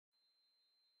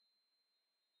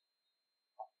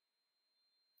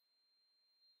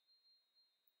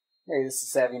Hey, this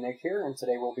is Savvy Nick here, and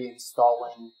today we'll be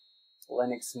installing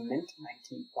Linux Mint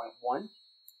 19.1.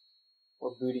 We're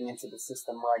booting into the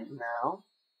system right now.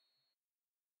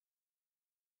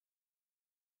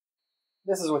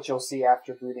 This is what you'll see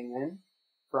after booting in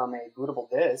from a bootable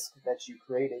disk that you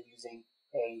created using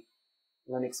a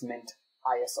Linux Mint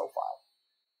ISO file.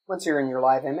 Once you're in your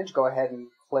live image, go ahead and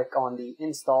click on the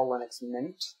Install Linux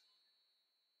Mint.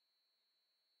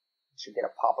 You should get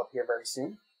a pop-up here very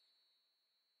soon.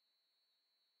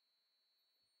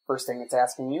 First thing it's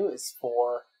asking you is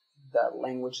for the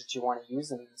language that you want to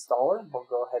use in the installer. We'll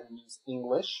go ahead and use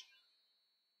English.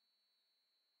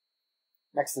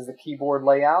 Next is the keyboard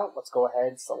layout. Let's go ahead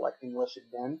and select English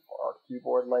again for our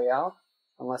keyboard layout,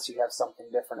 unless you have something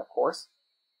different, of course.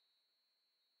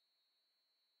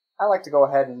 I like to go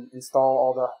ahead and install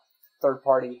all the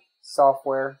third-party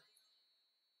software.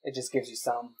 It just gives you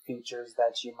some features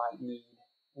that you might need,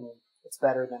 and it's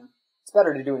better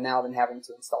to do it now than having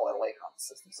to install it later on the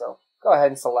system. So go ahead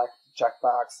and select the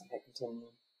checkbox and hit continue.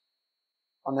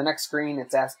 On the next screen,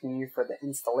 it's asking you for the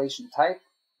installation type.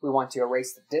 We want to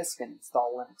erase the disk and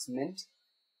install Linux Mint.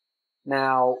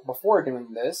 Now, before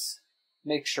doing this,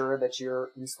 make sure that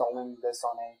you're installing this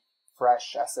on a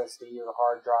fresh SSD or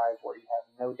hard drive where you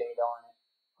have no data on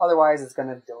it. Otherwise, it's going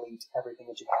to delete everything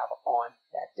that you have on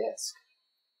that disk.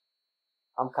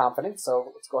 I'm confident,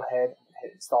 so let's go ahead and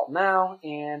hit install now,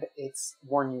 and it's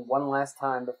warning you one last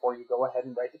time before you go ahead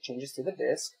and write the changes to the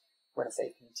disk. We're going to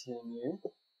say continue.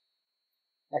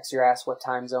 Next, you're asked what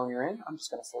time zone you're in. I'm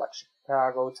just going to select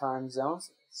Chicago time zone,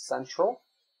 so Central.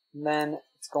 And then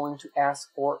it's going to ask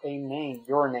for a name,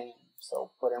 your name.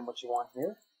 So put in what you want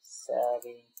here.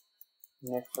 Savvy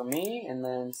Nick for me, and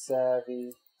then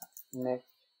Savvy Nick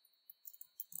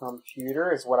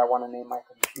Computer is what I want to name my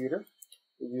computer.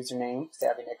 The username,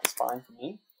 Savvy Nick, is fine for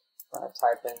me. I'm going to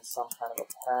type in some kind of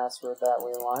a password that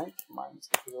we like. Mine's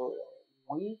really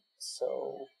weak,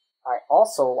 so I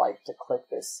also like to click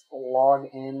this log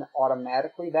in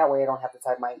automatically. That way I don't have to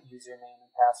type my username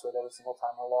and password every single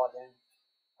time I log in.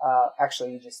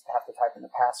 Actually, you just have to type in the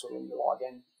password when you log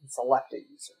in and select a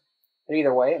user. But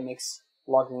either way, it makes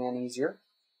logging in easier.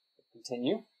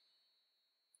 Continue.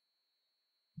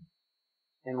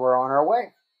 And we're on our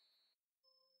way.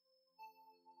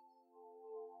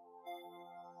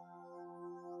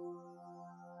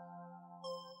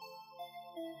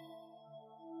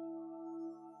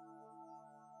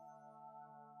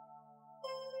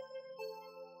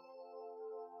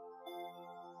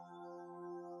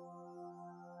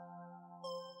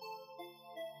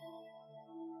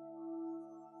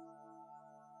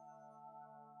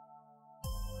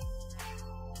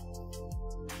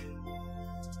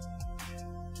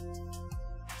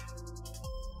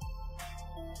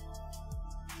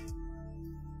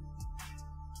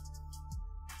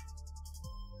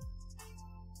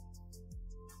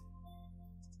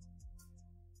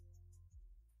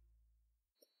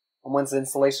 And once the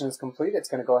installation is complete, it's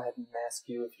going to go ahead and ask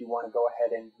you if you want to go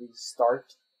ahead and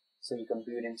restart so you can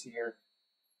boot into your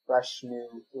fresh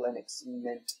new Linux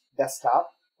Mint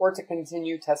desktop, or to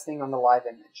continue testing on the live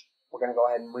image. We're going to go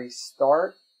ahead and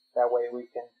restart. That way we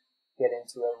can get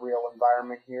into a real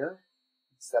environment here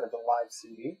instead of the live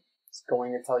CD. It's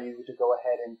going to tell you to go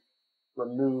ahead and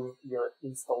remove your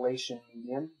installation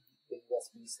medium, the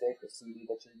USB stick or CD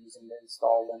that you're using to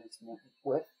install Linux Mint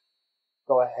with.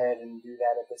 Go ahead and do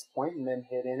that at this point and then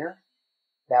hit enter.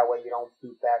 That way you don't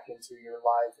boot back into your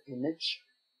live image.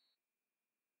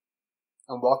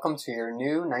 And welcome to your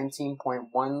new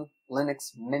 19.1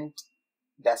 Linux Mint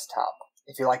desktop.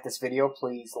 If you like this video,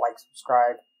 please like,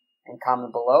 subscribe, and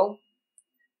comment below.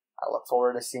 I look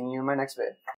forward to seeing you in my next vid.